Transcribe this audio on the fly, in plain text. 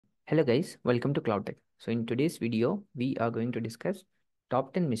Hello guys, welcome to Cloud Tech. So in today's video, we are going to discuss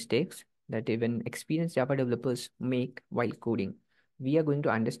top 10 mistakes that even experienced Java developers make while coding. We are going to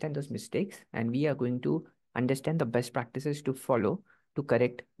understand those mistakes and we are going to understand the best practices to follow to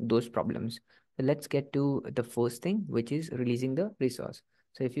correct those problems. So let's get to the first thing, which is releasing the resource.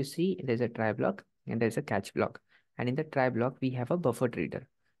 So if you see, there's a try block and there's a catch block. And in the try block, we have a buffer reader.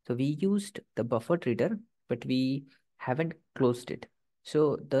 So we used the buffer reader, but we haven't closed it.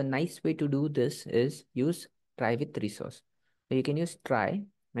 So the nice way to do this is use try with resource. So you can use try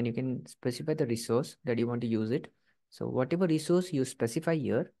and you can specify the resource that you want to use it. So whatever resource you specify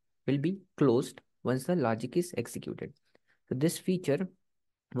here will be closed once the logic is executed. So this feature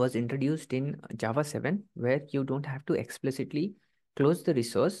was introduced in Java 7 where you don't have to explicitly close the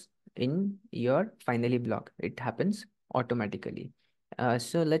resource in your finally block. It happens automatically.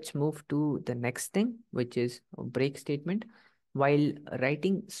 So let's move to the next thing, which is a break statement. While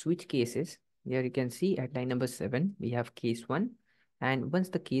writing switch cases, here you can see at line number 7, we have case 1. And once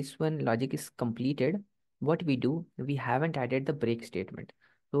the case 1 logic is completed, what we do, we haven't added the break statement.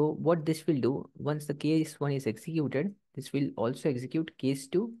 So what this will do, once the case 1 is executed, this will also execute case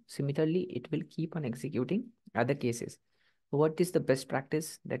 2. Similarly, it will keep on executing other cases. What is the best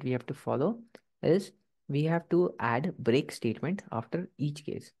practice that we have to follow is we have to add break statement after each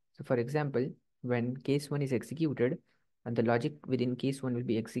case. So for example, when case 1 is executed and the logic within case 1 will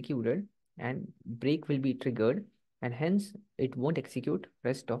be executed and break will be triggered, and hence it won't execute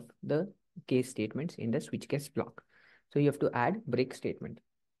rest of the case statements in the switch case block. So you have to add break statement.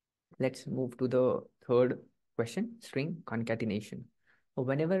 Let's move to the third question, string concatenation.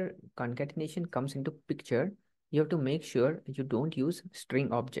 Whenever concatenation comes into picture, you have to make sure you don't use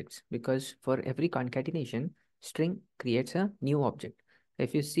string objects, because for every concatenation, string creates a new object.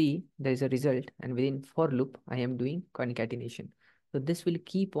 If you see, there is a result and within for loop, I am doing concatenation. So this will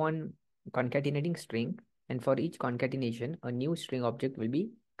keep on concatenating string, and for each concatenation, a new string object will be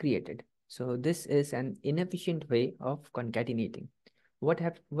created. So this is an inefficient way of concatenating. What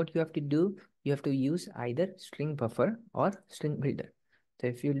you have to do, you have to use either string buffer or string builder. So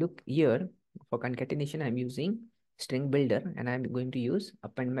if you look here, for concatenation I'm using string builder and I'm going to use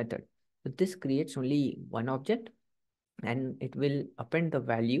append method. So this creates only one object and it will append the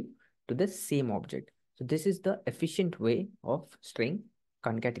value to the same object. So this is the efficient way of string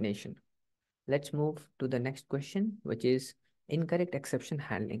concatenation. Let's move to the next question, which is incorrect exception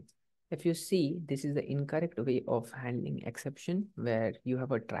handling. If you see, this is the incorrect way of handling exception where you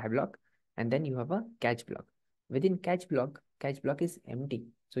have a try block and then you have a catch block. Within catch block is empty.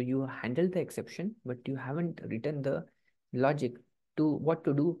 So you handle the exception, but you haven't written the logic to what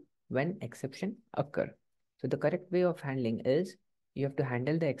to do when exception occur. So the correct way of handling is you have to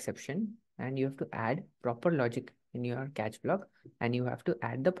handle the exception and you have to add proper logic in your catch block, and you have to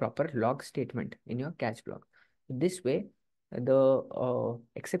add the proper log statement in your catch block. This way, the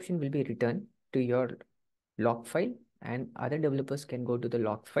exception will be returned to your log file, and other developers can go to the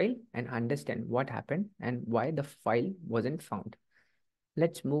log file and understand what happened and why the file wasn't found.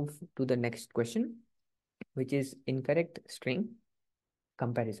 Let's move to the next question, which is incorrect string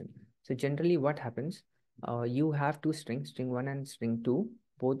comparison. So generally what happens, you have two strings, string 1 and string 2.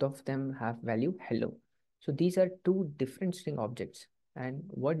 Both of them have value hello. So these are two different string objects. And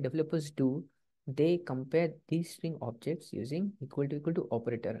what developers do, they compare these string objects using equal to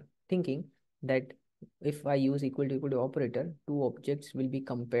operator, thinking that if I use equal to operator, two objects will be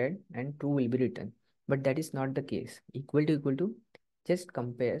compared and true will be written. But that is not the case. Equal to just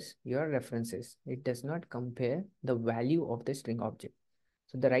compares your references. It does not compare the value of the string object.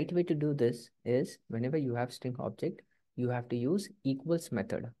 So the right way to do this is whenever you have string object, you have to use equals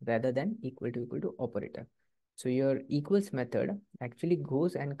method rather than equal to operator. So your equals method actually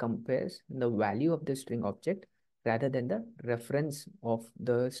goes and compares the value of the string object rather than the reference of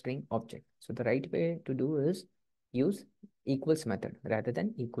the string object. So the right way to do is use equals method rather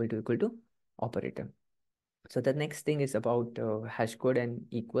than equal to operator. So the next thing is about Hashcode and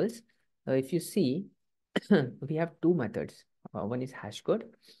equals. If you see, we have two methods. One is Hashcode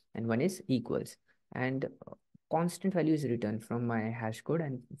and one is equals. And constant value is returned from my Hashcode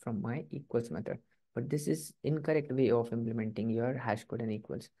and from my equals method. But this is incorrect way of implementing your Hashcode and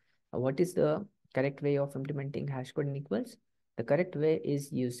equals. What is the correct way of implementing Hashcode and equals? The correct way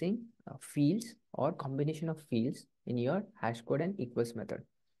is using fields or combination of fields in your Hashcode and equals method.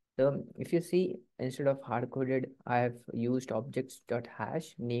 So if you see, instead of hard-coded, I have used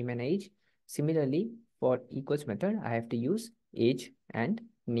objects.hash name and age. Similarly, for equals method, I have to use age and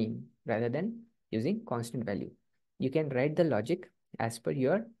name rather than using constant value. You can write the logic as per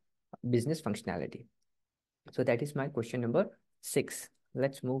your business functionality. So that is my question number 6.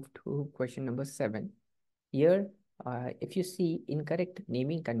 let's move to question number 7. Here, if you see incorrect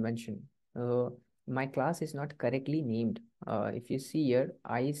naming convention, my class is not correctly named. If you see here,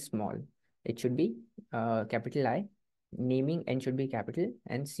 I is small. It should be capital I. Naming N should be capital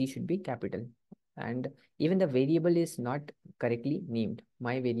and C should be capital. And even the variable is not correctly named.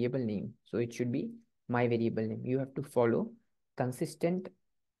 My variable name. So it should be my variable name. You have to follow consistent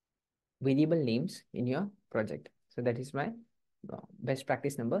variable names in your project. So that is my best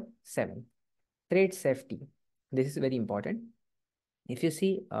practice number 7. Trade safety. This is very important. If you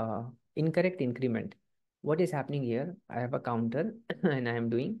see incorrect increment, what is happening here? I have a counter and I am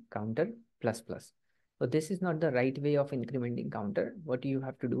doing counter plus plus. So this is not the right way of incrementing counter. What you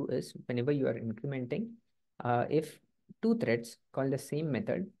have to do is whenever you are incrementing, if two threads call the same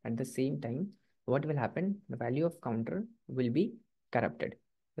method at the same time, what will happen? The value of counter will be corrupted.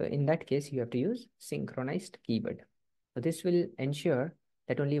 So in that case, you have to use synchronized keyword. So this will ensure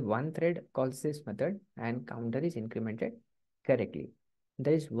that only one thread calls this method and counter is incremented correctly.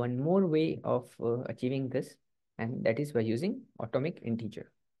 There is one more way of achieving this, and that is by using atomic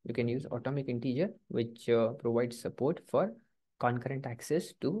integer. You can use atomic integer, which provides support for concurrent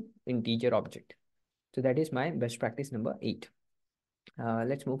access to integer object. So that is my best practice number 8.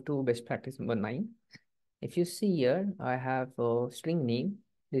 Let's move to best practice number 9. If you see here, I have a string name.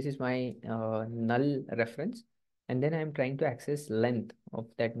 This is my null reference. And then I'm trying to access length of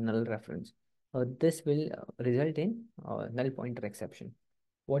that null reference. This will result in null pointer exception.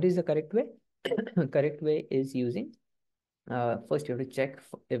 What is the correct way? Correct way is using, first you have to check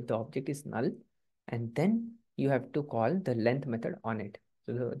if the object is null, and then you have to call the length method on it.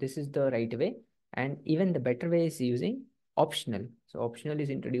 So this is the right way. And even the better way is using optional. So optional is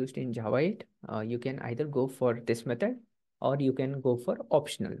introduced in Java 8. You can either go for this method or you can go for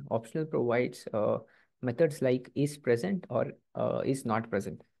optional. Optional provides methods like is present or is not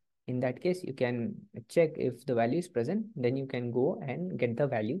present. In that case, you can check if the value is present, then you can go and get the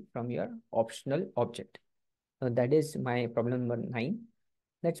value from your optional object. That is my problem number 9.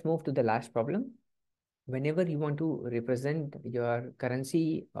 Let's move to the last problem. Whenever you want to represent your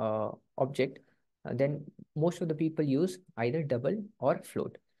currency object, then most of the people use either double or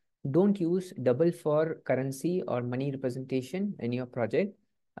float. Don't use double for currency or money representation in your project.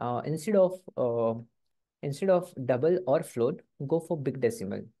 Instead of double or float, go for big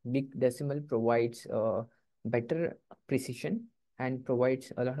decimal. Big decimal provides better precision and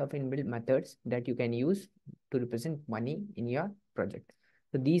provides a lot of inbuilt methods that you can use to represent money in your project.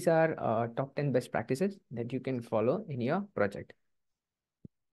 So these are top 10 best practices that you can follow in your project.